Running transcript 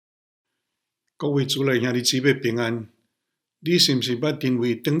各位主内兄弟姊妹平安，你是毋是捌认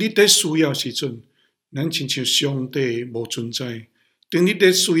为，当你在需要时阵，咱亲像上帝无存在；当你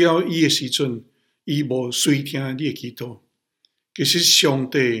在需要伊的时阵，伊无垂听你的祈祷。其实上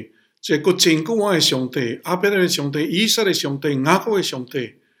帝，这个真久远的上帝，阿伯的上帝，以色列的上帝，雅各的上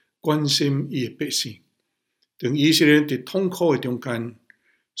帝，关心伊的百姓。当以色列伫痛苦的中间，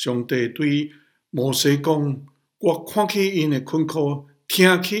上帝对摩西讲：“我看起因的困苦，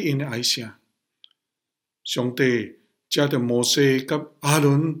听起因的哀声。”上帝借着摩西甲阿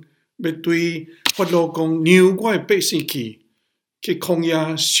伦，要对法老讲：“让我的百姓去旷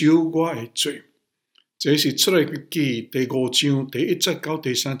野受我的罪。”这是出来记第5章第1节到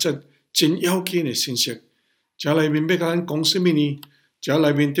第3节真要紧的信息。这内面要甲咱讲什么呢？这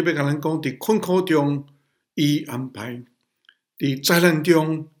内面特别甲咱讲，伫困苦中伊安排，伫灾难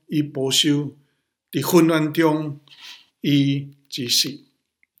中伊保守，伫混乱中伊指示。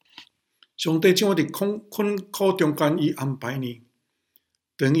上帝怎伫困苦中间伊安排呢？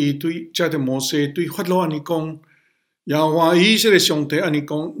当伊借着摩西对法老安尼讲，耶和华以色列上帝安尼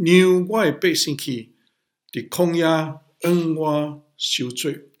讲：“让我的百姓去，伫旷野恩我受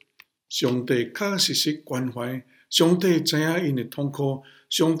罪。”上帝确实关怀，上帝知影因的痛苦，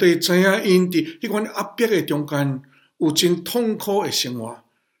上帝知影因伫迄款压迫的中间有真痛苦的生活。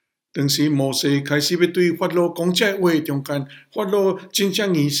当时摩西开始要对法老讲这话的中间，法老真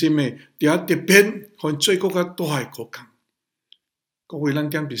正热心的，伫特别互做更较大的苦工。各位，咱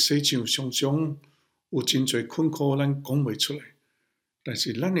踮伫世上常常有真侪困苦，咱讲袂出来。但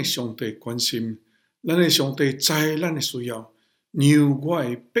是咱的上帝关心，咱的上帝知咱的需要，让我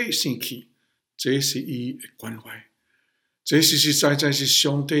的百姓去，这是伊的关怀。这实实在在是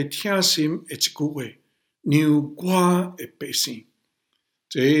上帝疼心的一句话，让我的百姓。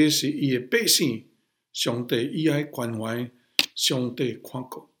这是伊的百姓，上帝伊爱关怀，上帝看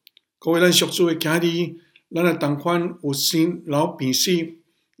顾。各位，咱属主的兄弟，咱也同款有生老病死，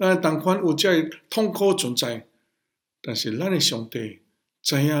咱也同款有这痛苦存在。但是咱的上帝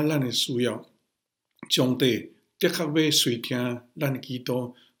知影咱的需要，上帝的确要垂听咱的祈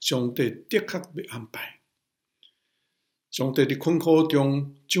祷，上帝的确要安排。上帝伫困苦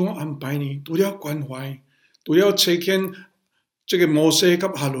中怎样安排呢？除了关怀，除了差遣这个摩西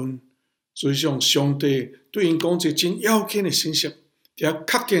甲阿伦，实际上上帝对因讲一个真要紧的信息，也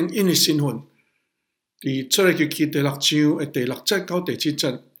确定因的身份。伫出来记第6章的第6节到第7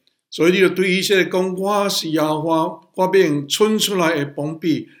节，所以你就对以色列讲：“我是耶和华，我要用伸出来的膀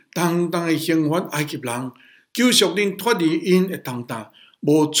臂，重重的刑罚埃及人，救赎恁脱离因的重担，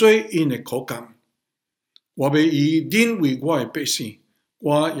无做因的苦工。我要以恁为我的百姓，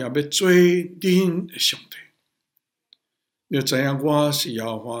我也要做恁的上帝。要知影我是耶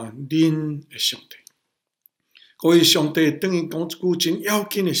和华恁的上帝。”各位，上帝等于讲一句真要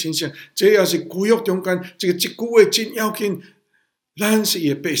紧的信息，这也是旧约中间一句话真要紧。咱是伊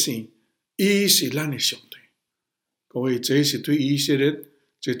的百姓，伊是咱的上帝。各位，这是对以色列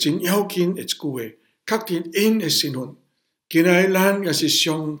一真要紧的一句话，确定因的身份。今日咱也是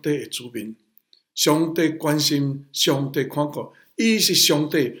上帝的子民，上帝关心，上帝看顾，伊是上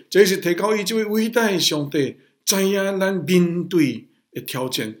帝，这是提高伊这位伟大的上帝，知影咱面对的挑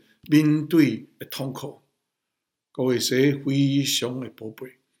战，面对的痛苦。各位，是非常的宝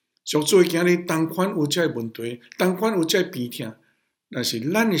贝。属主的囝仔，同款有这问题，同款有这病痛，但是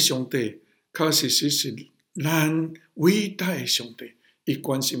咱的上帝确实是咱伟大的上帝，伊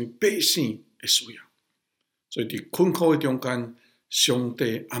关心百姓的需要。所以伫困苦的中间，上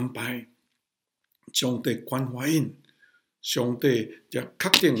帝安排，上帝关怀因，上帝也确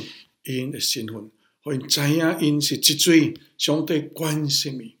定因的身份，互因知影因是一水，上帝关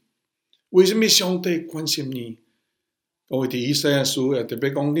心伊。为什么上帝关心你？各位，伫以赛亚书也特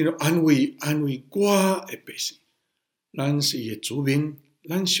别讲，你要安慰我的百姓。咱是伊的子民，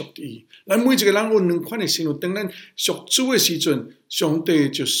咱属伊。咱每一个人有两款的身份，当咱属主的时阵，上帝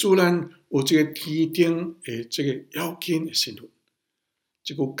就使咱有这个天顶的这个要紧的身份。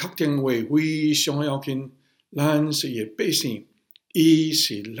这个确定话非常要紧。咱是伊的百姓，伊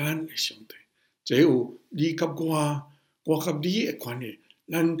是咱的上帝。这有你甲我甲你的关系。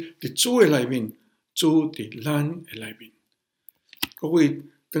咱伫主的内面，主伫咱的内面。各位，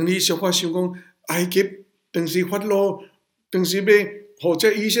当你小可想讲埃及，当时法老，当时要互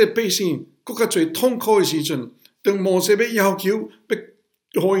这以色列百姓更较侪痛苦的时阵，当摩西要求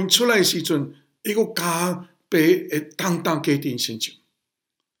要互因出来的时阵，伊阁加白会重重加伫身上。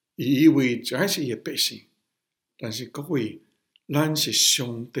伊以为这是伊的百姓，但是各位，咱是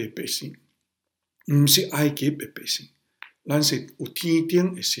上帝百姓，毋是埃及的百姓，咱是有天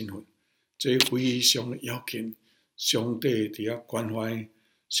顶的身份，这非常的要紧。上帝伫遐关怀，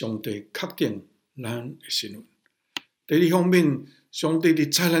上帝确定咱的身份。第二方面，上帝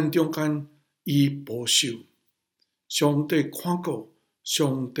伫灾难中间，伊保守，上帝看顾，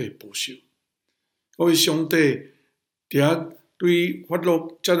上帝保守。所以上帝伫对法老，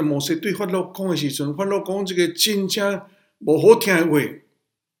接着摩西对法老讲的时阵，法老讲一个真正无好听的话。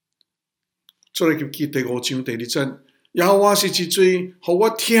出来记第5章第2节，耶和华是一嘴，互我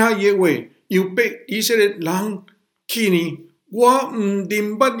听伊的话，又逼以色列人去呢。我唔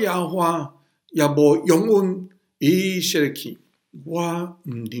认捌耶和华，也无容允以色列去。我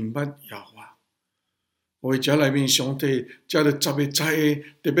唔认捌耶和华。所以这内面上帝这着10个灾厄，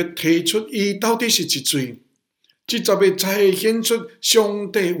特别提出伊到底是一嘴。这10个灾厄显出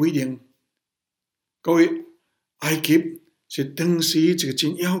上帝威能。各位，埃及是当时一个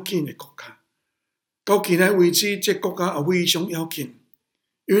真要紧的国家。到今日为止，这国家也非常要紧，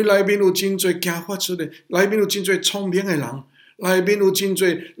因为内面有真侪行法出的，内面有真侪聪明的人，内面有真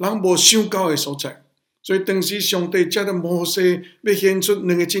侪人无想到的所在。所以当时上帝借着摩西要显出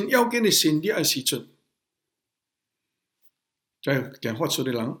2个真要紧的神力的时阵，这行法出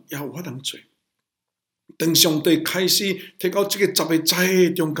的人也有法通做。当上帝开始提到这个10个灾厄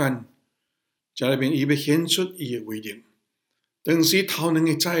中间，这里面伊要显出伊的威能。当时头2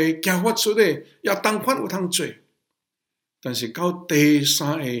个灾厄行法出的也同款有通做，但是到第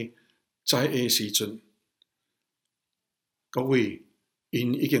3个灾厄时阵，各位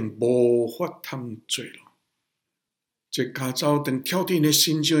因已经无法通做了。这加走等挑战的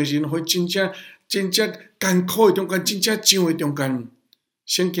心上的时阵，会真正艰苦的中间，真正上的中间，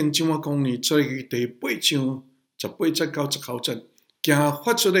圣经怎么讲呢？出来第8章18节到19节，行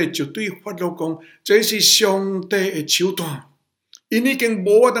法出的就对法老讲：这是上帝的手段。因已经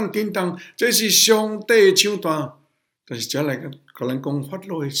无法通抵挡，这是上帝的手段。但是这来甲咱讲，法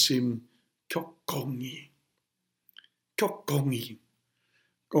老的心却公义，却公义。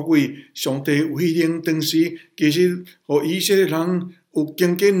各位，上帝威能当时其实互以色列人有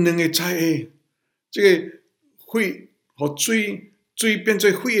经过2个灾厄，这个火互水变做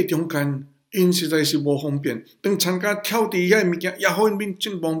火的中间，因实在是无方便。当参加跳伫遐物件也好因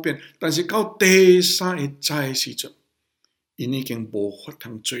真方便，但是到第3个灾的时阵，因已经无法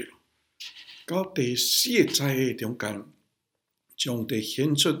通做了。到第4个灾厄中间，上帝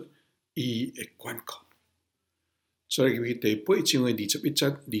显出伊的管控。所以第8章的21节、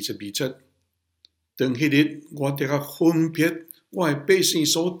22节，当迄日我得分别我的百姓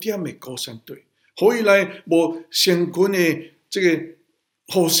所点的高山地，互伊来无成群的这个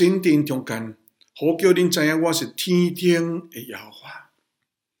护神殿中间，好叫恁知影我是天顶的耶和华。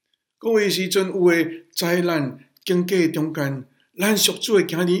各位时阵有的灾难经过中间，咱属主的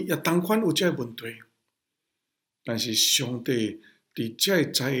今日也同款有这个问题，但是上帝伫这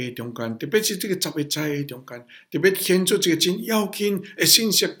个灾厄中间，特别是这个10个灾厄中间，特别显出一个真要紧的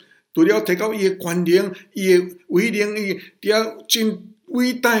信息，除了提到伊的权能、伊的威能、伊伫真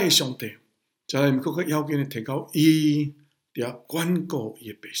伟大的上帝，再来更较要紧的提到伊伫管顾伊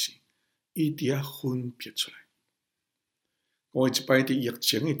的百姓，伊伫分别出来。我一摆伫疫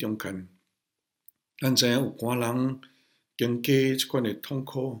情的中间，咱知影有寡人经过即款的痛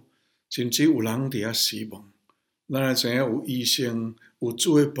苦，甚至有人伫死亡。咱也知影有医生，有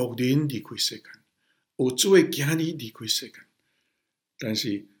主的仆人离开世间，有主的囝儿离开世间。但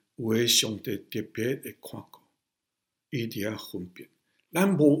是有的上帝特别的看顾，伊伫分别。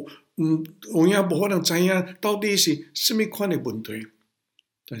咱有影无法通知影到底是什么款的问题。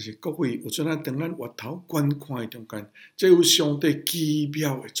但是各位，有阵当咱回头观看的中间，这有上帝奇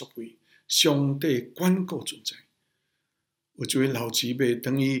妙的作为，上帝管顾存在。有一位老姊妹，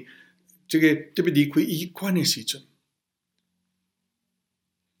当伊这个特别离开医院的时阵，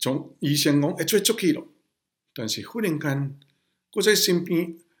从医生讲会做出去了，但是忽然间，搁在心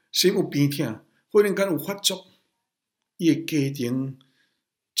有边痛，忽然间有发作，伊的家庭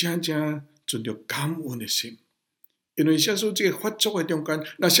真正存着感恩的心，因为写出这个发作的中间，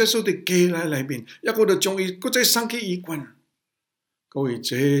那写出伫家内面，抑搁着将伊搁再送去医院。各位，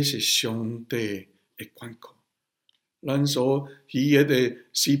这是上帝的管顾。咱所喜悦的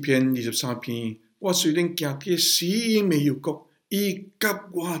诗篇23篇，我虽然行过死荫的幽谷，伊甲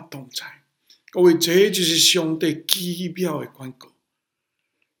我同在。各位，这就是上帝奇妙的管顾。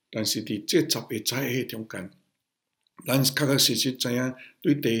但是伫这10个灾厄中间，咱确确实实知影，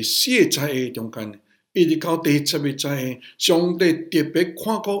对第4个灾厄中间，一直到第10个灾厄，上帝特别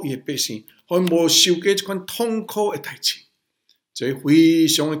看顾伊的百姓，互因无受过这款痛苦的代志。这非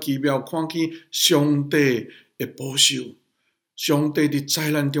常的奇妙，看见上帝的保守，上帝伫灾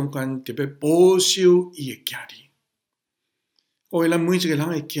难中间特别保守伊的囝儿。各位，咱每一个人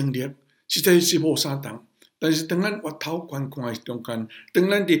的经历实在是无相同，但是当咱回头观看的中间，当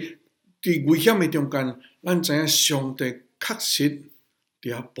咱伫伫危险的中间，咱知影上帝确实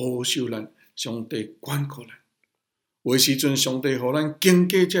伫遐保守咱，上帝管顾咱。有的时阵，上帝互咱经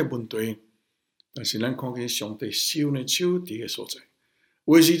过这问题，但是咱看见上帝手呢手伫个所在。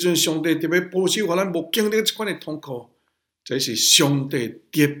有的时阵，上帝特别保守，互咱无经历这款的痛苦，这是上帝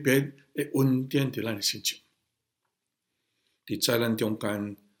特别的恩典伫咱的身上。伫灾难中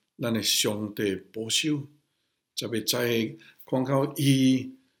间，咱的上帝保守，才要知看到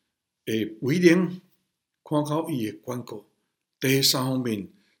伊的威能，看到伊的管顾。第三方面，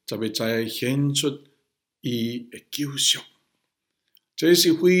才要知显出伊的救赎，这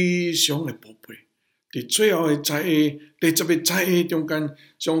是非常的宝贝。伫最后的灾厄，第10个灾厄中间，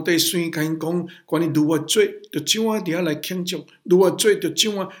上帝宣讲讲，关于如何做，就怎啊伫遐来庆祝；如何做，就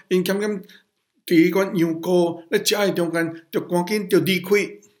怎啊，因渐渐伫迄款羊羔咧食的中间，就赶紧就离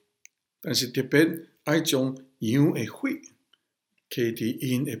开。但是特别爱将羊的血揢伫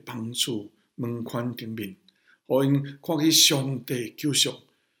因的房厝门框顶面，互因看见上帝救赎。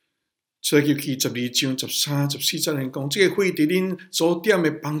出埃及记12章13、14节讲，这个血伫恁所点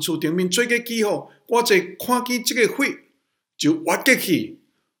的房厝顶面做个记号，我者看见这个血就挖过去，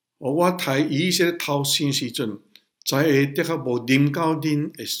互我抬以色列头生时阵，灾厄的确无临到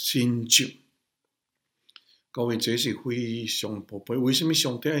恁的身上。各位，这是非常宝贝。为什么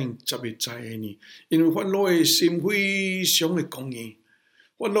上帝要用10个灾厄呢？因为法老的心非常的公义。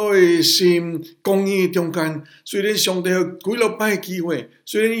法老的心公义中间，虽然上帝有几落摆机会，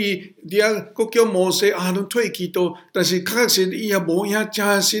虽然伊伫遐佫叫摩西亚伦退祈祷，但是确实伊也无影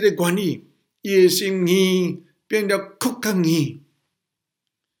真实的原意，伊的心义变了更较义。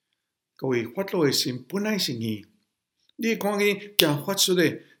各位，法老的心本来是义，你看见正发出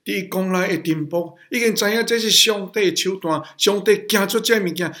的。伫宫内的颠簸，已经知影这是上帝的手段，上帝行出这物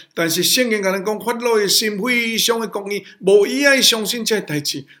件。但是圣经甲咱讲，法老的心非常的公义，无伊爱相信这代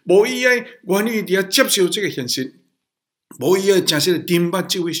志，无伊爱愿意伫遐接受这个现实，无伊爱真实的顶捌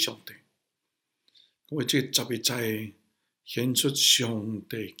这位上帝。为这10个灾厄显出上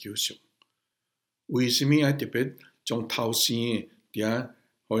帝救赎。为什么爱特别将头生的伫遐，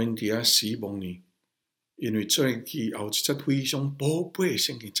互因伫遐死亡呢？因为出埃及记后一节非常宝贝的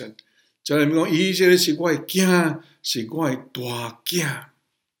圣经节，再来讲，以色列是我的囝，是我的大囝。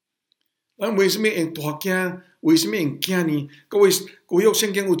咱为什么用大囝？为什么用囝呢？各位，旧约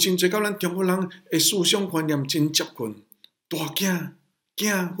圣经有真侪甲咱中国人的思想观念真接近。大囝，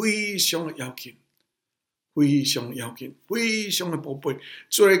囝非常的要紧，非常的要紧，非常的宝贝。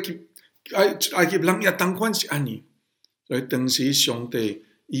出埃及人也同款是安尼。所以当时上帝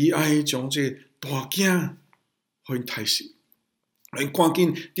伊爱将这大囝互因杀死，因赶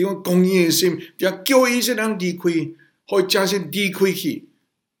紧伫阮公义的心，伫叫以色列人离开，互伊真实离开去。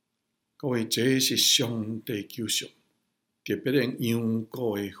各位，这是上帝救赎，特别用羊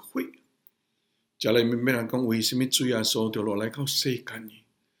羔的血。再来明白人讲，为什么主耶稣就落来到世间呢？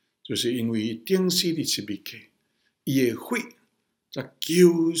就是因为伊钉死伫十字架，伊的血才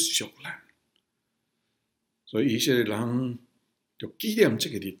救赎咱。所以以色列人就纪念这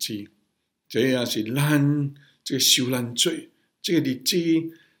个日子。这也是咱这个受难罪这个日子，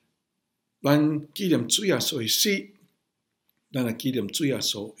咱纪念主耶稣的死，咱也纪念主耶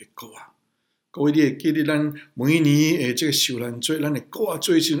稣的骨啊。各位，你会记得咱每年的这个受难罪，咱的骨啊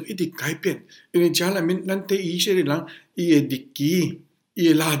罪是一直改变，因为这内面咱对以色列人伊的日期、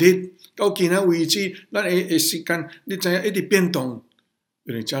伊的历日到今仔为止，咱的时间，你知影一直变动，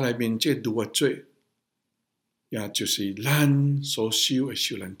因为这内面这律法罪，也就是咱所受的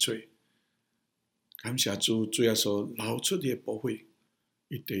受难罪。感谢主，主耶稣流出伊的宝血，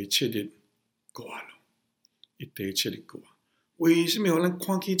伊第7日过啊了，伊第7日过啊。为什么互咱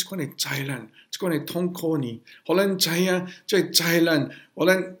看见这款的灾难、这款的痛苦呢？互咱知影这灾难，互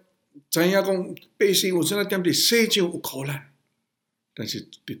咱知影讲百姓有怎啊点伫世上有苦难，但是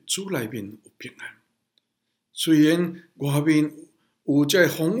伫主内面有平安。虽然外面有这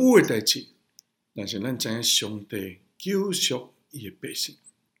风雨的代志，但是咱知影上帝救赎伊的百姓。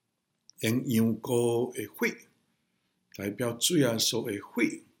用羊羔的血代表主耶稣的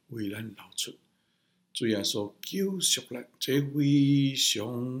血为咱流出，主耶稣救赎咱，这非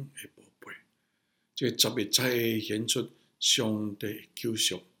常的宝贝。这10个灾厄显出上帝的救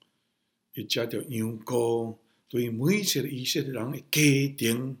赎，伊借着羊羔对每一个以色列人的家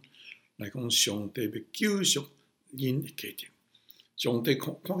庭来讲，上帝要救赎因的家庭。上帝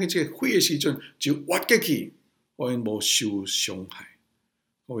看见这个血的时阵，就挖过去，互因无受伤害。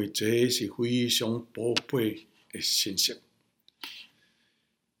所以这是非常宝贝的信息。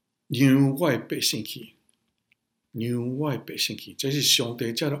让我的百姓去，让我的百姓去，这是上帝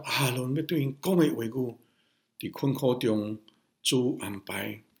借着亚伦要对因讲的话语。伫困苦中，主安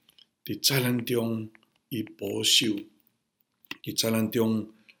排；伫伫灾难中伊保守，伫灾难中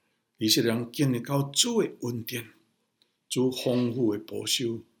以色列人经历到主的恩典，主丰富的保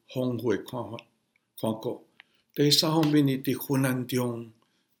守，丰富的看顾。第三方面，伊伫混乱中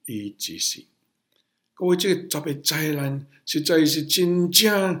伊支持。各位，这个10个灾难实在是真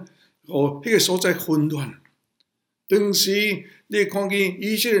正互迄个所在混乱。当时你会看见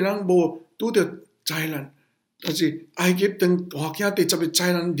以色列人无拄着灾难，但是埃及当大惊第10个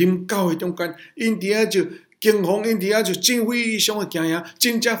灾难临到的中间，因伫遐就惊慌，因伫遐就真非常的惊讶，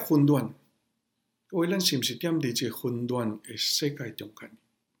真正混乱。各位，咱是毋是踮伫这混乱的世界中间？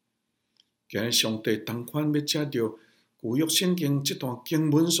今日上帝同款要借着旧约圣经这段经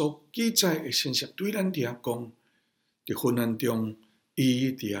文所记载的信息，对咱伫遐讲，伫混乱中，伊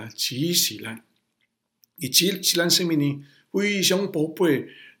伫遐指示咱，伊指示咱什么呢？非常宝贝。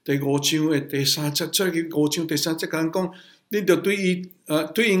第5章的第3节，出去5章第3节讲，你着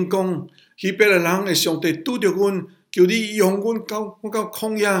对因讲，希伯来人的上帝拄着阮，求你用阮到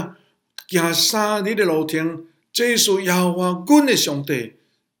旷野行3日的路程，这是耶和华阮的上帝，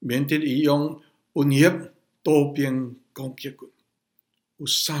免得伊用瘟疫多兵攻击阮。有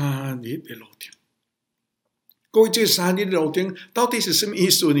3日的路程。各位，这3日的路程到底是什么意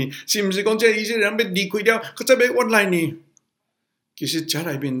思呢？是毋是讲这以色列人要离开了，佮再要回来呢？其实这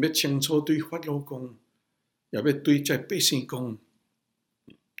内面要清楚对法老讲，也要对这百姓讲，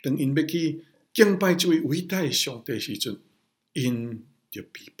当因要去敬拜这位伟大的上帝时阵，因着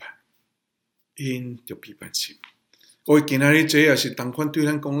批判，因着批判心。各位，今仔日这也是同款对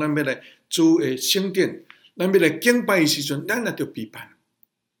咱讲，咱要来主的圣殿，咱要来敬拜的时阵，咱也着批判。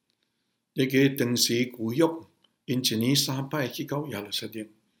那个当时旧约，因1年3摆去到耶路撒冷，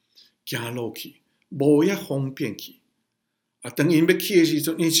行路去，无遐方便去。当因要去的时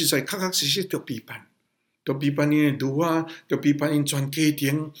阵，因实在确实着批判，着批判因的路啊，着批判因全家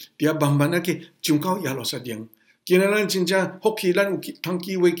庭，伫遐慢慢去上到耶路撒冷。今仔咱真正福气，咱有通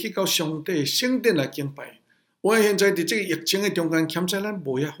机会去到上帝的圣殿来敬拜。我现在伫这个疫情的中间，欠在咱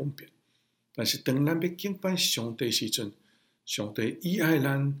无遐方便。但是当咱要敬拜上帝的时阵，上帝伊爱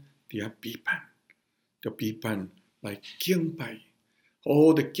咱伫遐批判，着批判来敬拜，好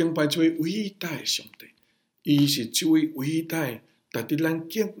好的敬拜这位伟大的上帝。伊是这位伟大值得咱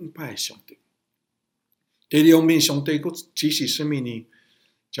敬拜的上帝。第2面，上帝佫指示什么呢？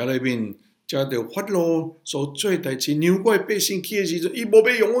这里面，这着法老所做代志，让我的百姓去的时阵，伊无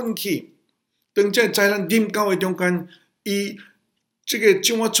要用阮去。当这灾难临到的中间，伊这个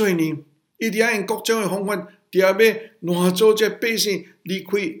怎么做呢？伊伫遐用各种的方法，伫遐要换做这百姓离开，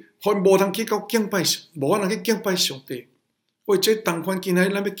互无通去到敬拜，无法通去敬拜上帝。或者同款，今仔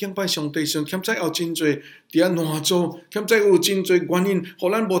日咱要敬拜上帝时，欠债有真侪伫遐换做，欠债有真侪原因，互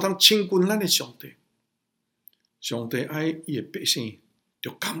咱无通亲近咱的上帝。上帝爱伊的百姓，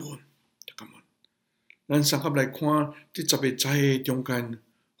着感恩，着感恩。咱三合来看这10个灾的中间，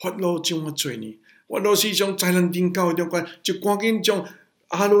法老怎么做呢？法老时常灾难临到的中间，就赶紧将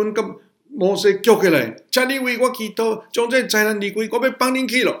阿伦甲摩西叫起来，请你为我祈祷，将这灾难离开，我要放恁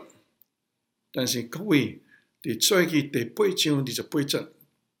去了。但是各位，伫出埃及第8章28节，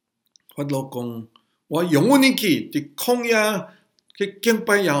法老讲：我容阮你去，伫旷野去敬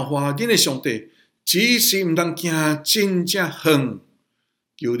拜耶和华恁的上帝，只是毋通行真正远，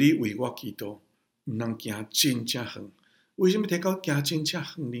求你为我祈祷，毋通行真正远。为什么提到行真正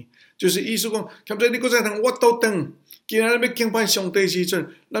远呢？就是意思讲，欠在你搁再通我倒转，今仔日要敬拜上帝时阵，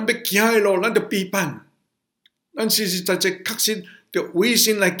咱要行的路，咱着批判，咱实实在在确实着为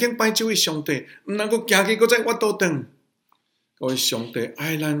心来敬拜这位上帝，毋能够行去搁再我倒转。各位，上帝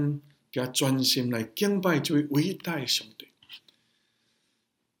爱咱，加专心来敬拜这位伟大的上帝。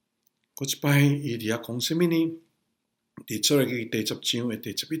过一摆，伊伫遐讲什么呢？伫出来去第10章的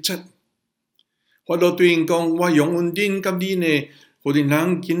第11节。法老对因讲：我容阮恁甲恁的互恁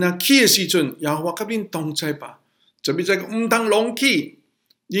人囡仔去的时阵，耶和华甲恁同在吧。11节毋通拢去，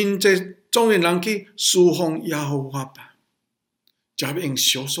恁这众人去侍奉耶和华吧。才要用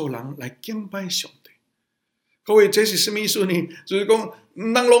少数人来敬拜上帝。各位，这是什么意思呢？就是讲，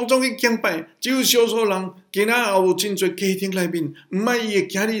毋通拢总去敬拜，只有少数人，今仔也有真侪家庭内面，毋爱伊会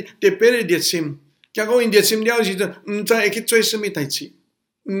今日特别的热心，惊讲因热心了时阵，毋知会去做什么代志。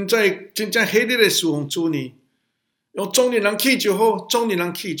毋知真正迄日的侍奉主呢？用众人去就好，众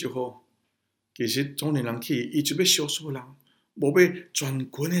人去就好。其实众人去，伊就要少数人，无要全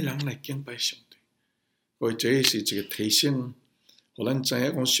群的人来敬拜上帝。所以这是一个提醒，互咱知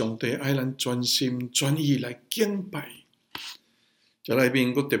影讲上帝爱咱专心专意来敬拜。这内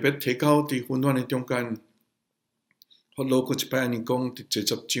面我特别提到伫混乱的中间，法老过一摆安尼讲，伫10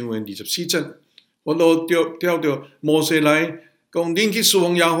章的24节，法老调着摩西来。讲恁去侍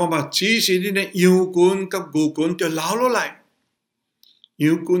奉耶和华吧，只是恁的羊群甲牛群就留落来，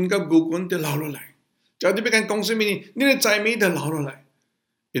羊群甲牛群就留落来。叫你要甲讲什么呢？恁的财米就留落来，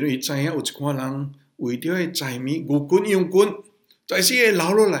因为伊知影有一寡人为着迄财米、牛群、羊群，在世会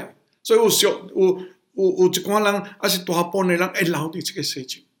留落来，所以有一寡人，还是大部分的人会留伫这个世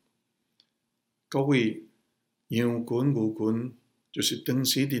上。各位，羊群、牛群，就是当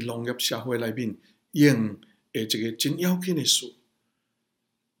时伫农业社会内面用的一个真要紧的事。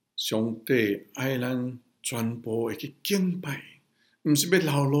上帝爱咱全部会去敬拜，毋是要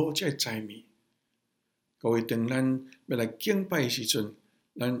流落这财米。各位，当咱要来敬拜的时阵，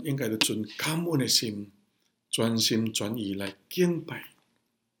咱应该要存感恩的心，全心全意来敬拜。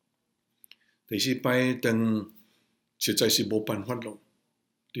第四摆，当实在是无办法咯。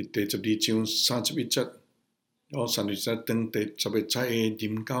伫第12章31节，然后32节，当第10个节的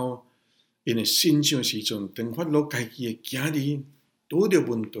临到因的信上的时阵，当法老家己的囝儿拄着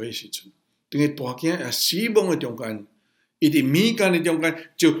问题的时阵，当个大囝也死亡的中间，伊伫米间的中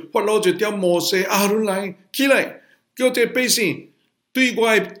间，就法老就叫摩西、亚伦来起来，叫这百姓对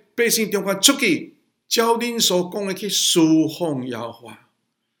我的百姓中间出去，照恁所讲的去侍奉耶和华。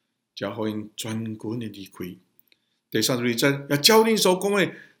才互因全群的离开。第32节也照恁所讲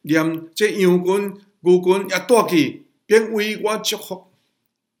的，连这羊群、牛群也带去，便为我祝福。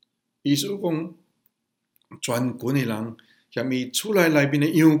意思讲，全群的人嫌伊厝内面的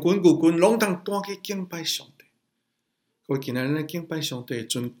羊群、牛群，拢通带去敬拜上帝。所以今仔日敬拜上帝，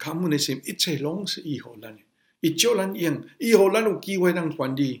存感恩的心，一切拢是伊互咱的，伊照咱用，伊互咱有机会当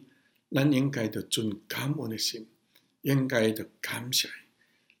管理，咱应该着存感恩的心，应该着感谢。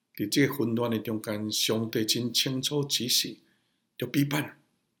伫这个混乱的中间，上帝真清楚指示，着批判，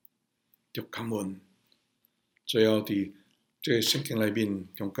着感恩。最后伫这个圣经内面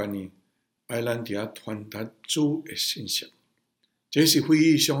中间呢，爱咱伫遐传达主的信息，这是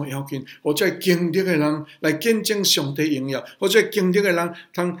非常要紧。或者经历的人来见证上帝荣耀，或者经历的人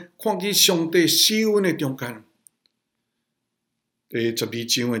通看见上帝施恩的中间。第12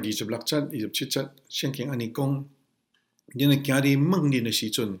章的26节、27节，圣经安尼讲。恁的囝儿问恁的时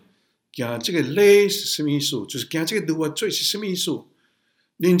阵，惊这个礼是什么意思？就是惊这个律法罪是什么意思？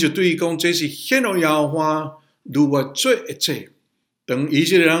恁就对伊讲，这是显露耶和华律法罪的罪。当以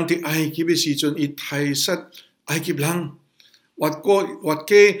色列人伫埃及的时阵，伊杀杀埃及人，挖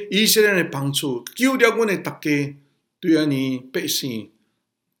家以色列的帮助，救了阮的大家，对安尼百姓，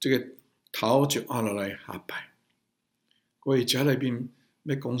这个头就压落来下拜。所以这内面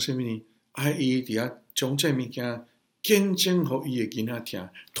要讲什么呢？爱伊伫遐将这物件。见证互伊的囡仔听，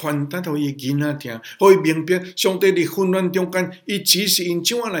传达互伊的囡仔听，互伊明白上帝伫混乱中间，伊指示因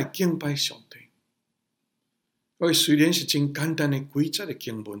怎样来敬拜上帝。所以虽然是真简单的规则的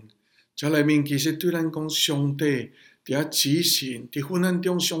经文，这内面其实对咱讲上帝伫遐指示，伫混乱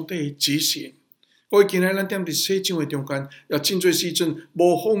中上帝的指示。所以今日咱踮伫洗净的中间，也真侪时阵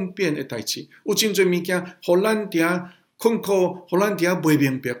无方便的代志，有真侪物件，互咱伫遐困苦，互咱伫遐袂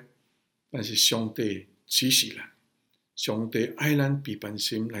明白，但是上帝指示咱。上帝爱咱批判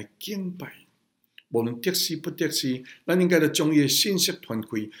心来敬拜，无论得失不得失，咱应该着将伊的信息传开。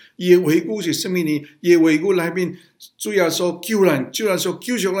伊的话语是什么呢？伊的话语内面，主要所救咱，主要所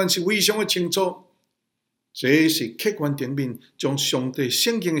救赎咱是非常的清楚。这是客观顶面将上帝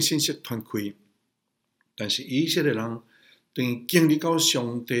圣经的信息传开。但是以色列人当伊经历到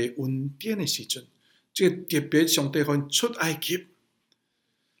上帝恩典的时阵，这个特别上帝互因出埃及，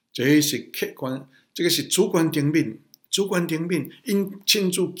这是客观，这个是主观顶面。主观顶面，因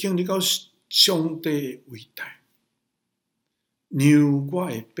亲自经历到上帝的伟大，让我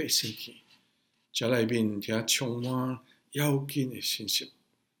的百姓去，这内面遐充满要紧的信息，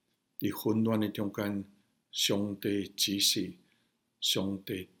伫混乱的中间，上帝指示，上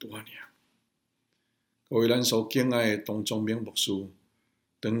帝带领。各位咱所敬爱的董宗明牧师，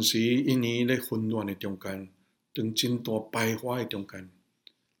当时因为咧混乱的中间，当真大败坏的中间，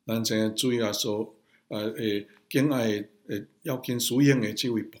咱知影主要所敬爱的要紧使用的这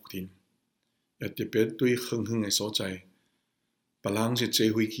位仆人，也特别对远远的所在，别人是坐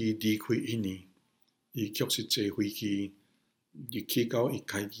飞机离开印尼，伊却是坐飞机入去到伊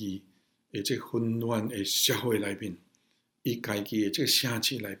家己的这混乱的社会内面，伊家己的这城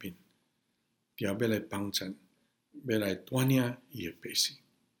市内面，要来帮助，要来带领伊的百姓。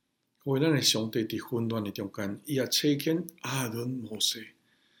各位，咱的上帝伫混乱的中间，伊也差遣亚伦、摩西。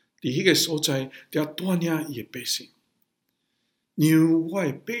伫迄个所在，要带领伊的百姓，让我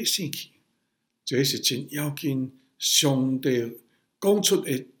的百姓去，这是真要紧。上帝讲出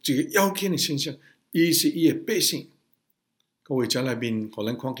的一个要紧的信息，伊是伊的百姓。各位，这内面互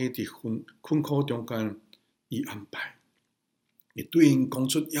咱看见伫困苦中间，伊安排。会对因讲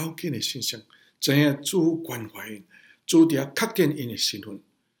出要紧的信息，知影主关怀因，主伫确定因的身份。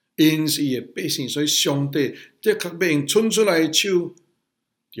因是伊的百姓，所以上帝的确要用伸出来的手，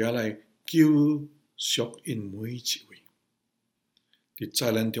伫来救赎因每一位。伫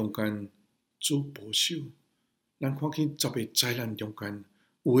灾难中间，主保守。咱看见10个灾难中间，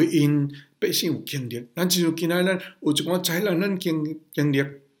有诶因百姓有经历，咱亲像今仔咱有一寡灾难咱经历，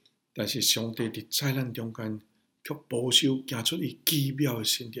但是上帝伫灾难中间却保守，行出伊奇妙的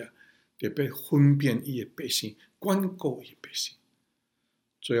神力，特别分辨伊的百姓，管顾伊的百姓。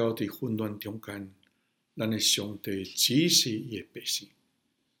最后伫混乱中间，咱的上帝指示伊的百姓，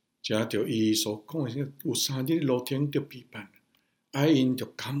遮着伊所讲的，有3日路程着批判，爱因着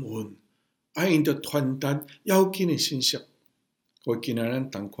感恩，爱因着传达要紧的信息，互今仔咱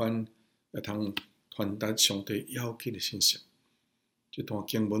同款会通传达上帝要紧的信息。这段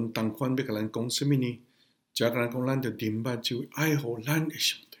经文同款要甲咱讲什么呢？遮甲咱讲，咱着明白这位爱护咱的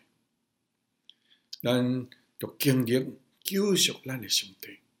上帝，咱着经历救赎咱的上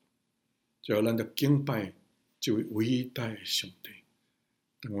帝，最后咱着敬拜这位伟大的上帝。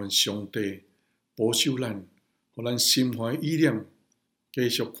但愿上帝保守咱，互咱心怀意念，继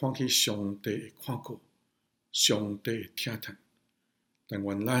续看去上帝的看顾，上帝的听叹。但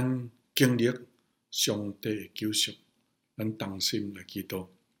愿咱经历上帝的救赎，咱同心来祈祷。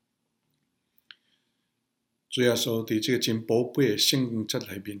主耶稣伫这个真宝贝的圣经节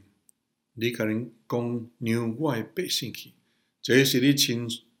内面，你甲人讲让我的百姓去，这是你亲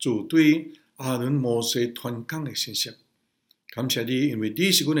自对阿伦摩西传讲的信息。感谢你，因为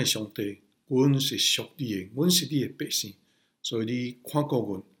你是阮的上帝，阮是属你的，阮是你的百姓，所以你看顾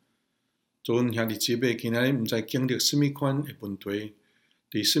阮。做阮兄弟姊妹，今仔日毋知经历什么款的问题，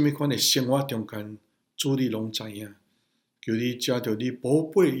伫什么款的生活中间，主你拢知影。求你借着你宝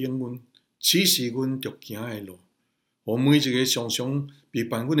贝的应允，指示阮着行的路，互每一个常常陪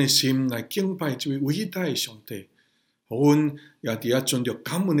伴阮的心来敬拜这位伟大的上帝，互阮也伫遐存着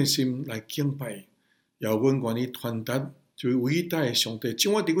感恩的心来敬拜，也互阮愿意传达这位伟大的上帝，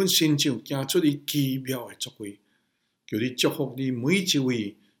怎啊伫阮身上行出伊奇妙的作为。求你祝福你每一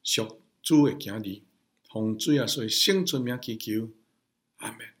位属主的囝儿，奉主耶稣的圣尊名祈求，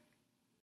阿门。